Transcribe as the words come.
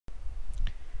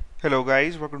Hello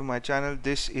guys, welcome to my channel.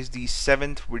 This is the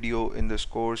 7th video in this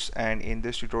course, and in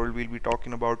this tutorial we'll be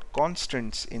talking about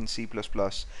constants in C++.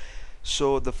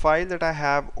 So the file that I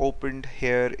have opened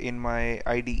here in my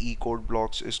IDE code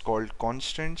blocks is called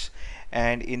constants,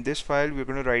 and in this file we're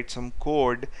going to write some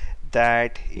code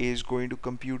that is going to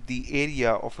compute the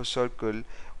area of a circle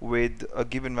with a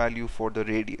given value for the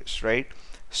radius, right?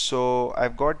 So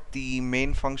I've got the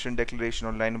main function declaration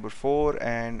on line number 4,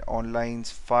 and on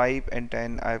lines 5 and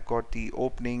 10 I've got the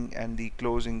opening and the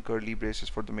closing curly braces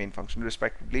for the main function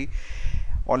respectively.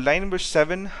 On line number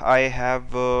 7 I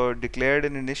have declared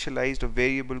and initialized a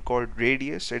variable called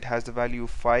radius. It has the value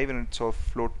 5 and it's of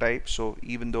float type, so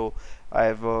even though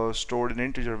I've stored an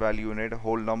integer value in it, a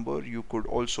whole number, you could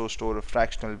also store a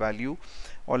fractional value.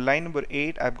 On line number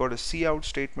 8 I've got a cout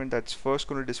statement that's first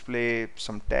going to display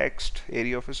some text,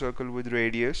 area of a circle with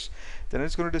radius. Then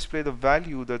it's going to display the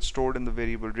value that's stored in the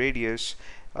variable radius,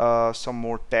 some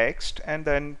more text, and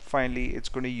then finally it's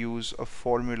going to use a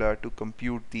formula to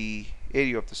compute the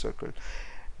area of the circle.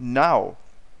 Now,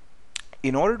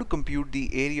 in order to compute the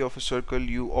area of a circle,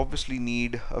 you obviously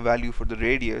need a value for the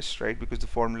radius, right? Because the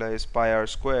formula is pi r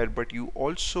squared, but you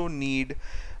also need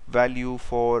value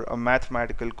for a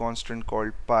mathematical constant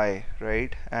called pi,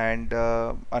 right? And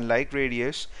unlike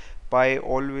radius, pi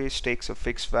always takes a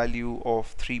fixed value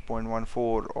of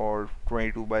 3.14 or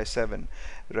 22 by 7,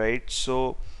 right?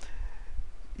 So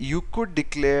you could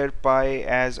declare pi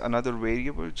as another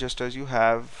variable just as you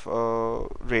have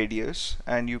radius,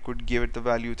 and you could give it the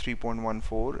value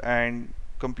 3.14 and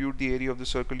compute the area of the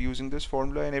circle using this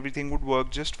formula, and everything would work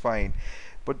just fine.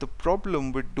 But the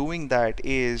problem with doing that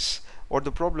is, or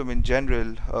the problem in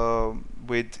general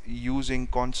with using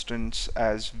constants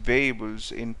as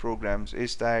variables in programs,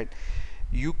 is that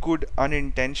you could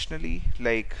unintentionally,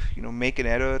 like, make an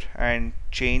error and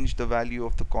change the value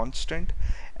of the constant,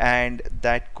 and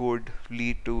that could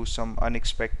lead to some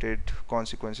unexpected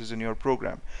consequences in your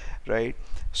program, right?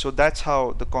 So that's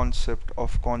how the concept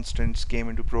of constants came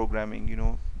into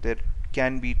programming. There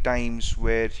can be times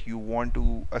where you want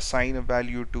to assign a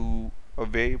value to a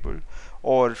variable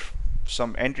or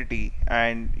some entity,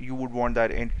 and you would want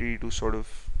that entity to sort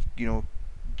of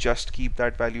just keep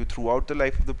that value throughout the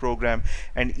life of the program.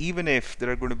 And even if there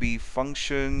are going to be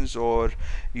functions or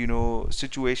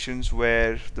situations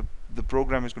where the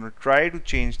program is going to try to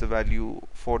change the value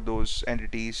for those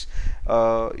entities,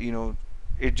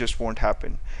 it just won't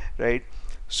happen, right?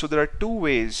 So there are two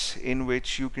ways in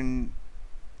which you can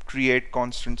create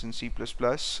constants in C++.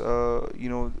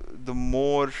 The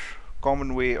more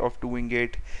common way of doing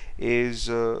it is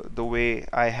the way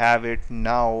I have it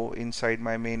now inside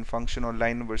my main function on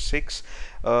line number 6,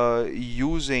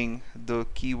 using the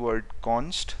keyword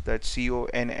const, that's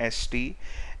const,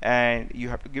 and you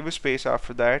have to give a space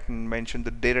after that and mention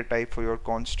the data type for your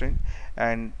constant,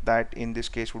 and that in this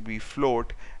case would be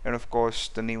float, and of course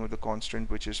the name of the constant,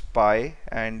 which is pi,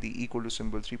 and the equal to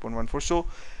symbol 3.14.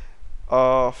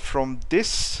 So from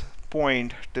this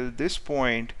point till this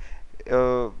point,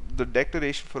 the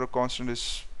declaration for a constant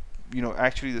is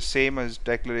actually the same as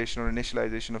declaration or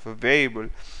initialization of a variable.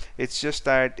 It's just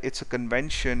that it's a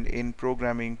convention in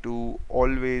programming to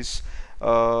always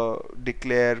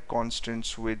declare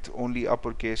constants with only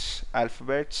uppercase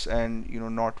alphabets, and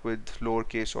not with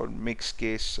lowercase or mixed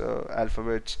case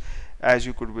alphabets, as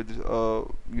you could with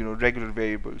regular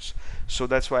variables. So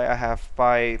that's why I have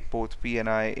pi, both p and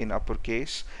I, in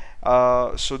uppercase.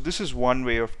 So this is one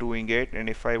way of doing it, and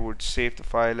if I would save the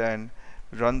file and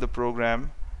run the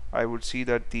program, I would see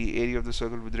that the area of the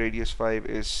circle with radius 5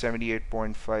 is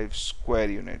 78.5 square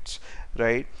units,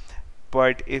 right?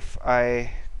 But if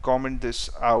I comment this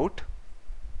out,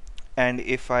 and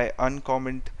if I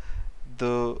uncomment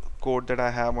the code that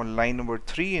I have on line number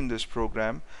 3 in this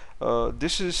program,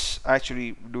 this is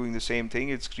actually doing the same thing.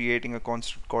 It's creating a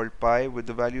constant called pi with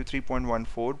the value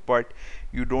 3.14, but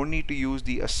you don't need to use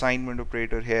the assignment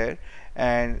operator here,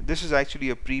 and this is actually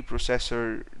a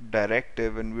preprocessor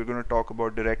directive, and we're going to talk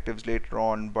about directives later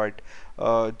on. But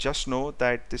just know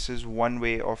that this is one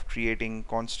way of creating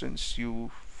constants.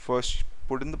 You first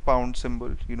put in the pound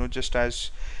symbol, just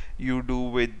as you do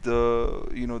with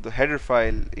the header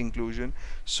file inclusion.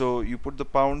 So you put the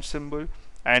pound symbol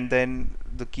and then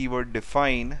the keyword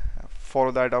define, follow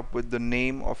that up with the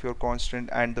name of your constant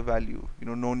and the value.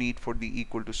 No need for the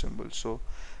equal to symbol. So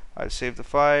I'll save the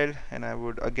file, and I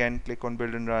would again click on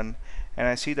build and run, and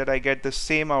I see that I get the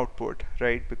same output,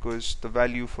 right? Because the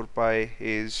value for pi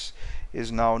is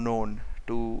now known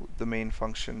to the main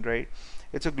function, right?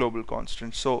 It's a global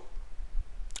constant. So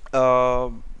uh,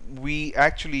 we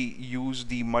actually use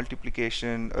the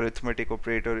multiplication arithmetic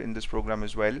operator in this program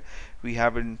as well. We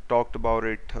haven't talked about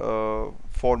it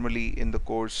formally in the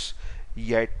course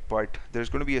yet, but there's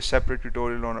going to be a separate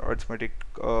tutorial on arithmetic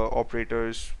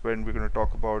operators when we're going to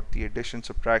talk about the addition,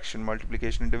 subtraction,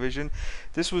 multiplication, and division.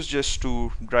 This was just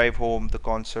to drive home the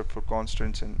concept for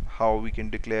constants and how we can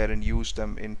declare and use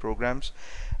them in programs.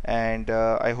 And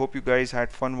I hope you guys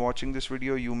had fun watching this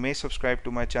video. You may subscribe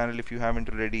to my channel if you haven't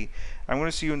already. I'm going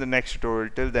to see you in the next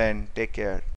tutorial. Till then, take care.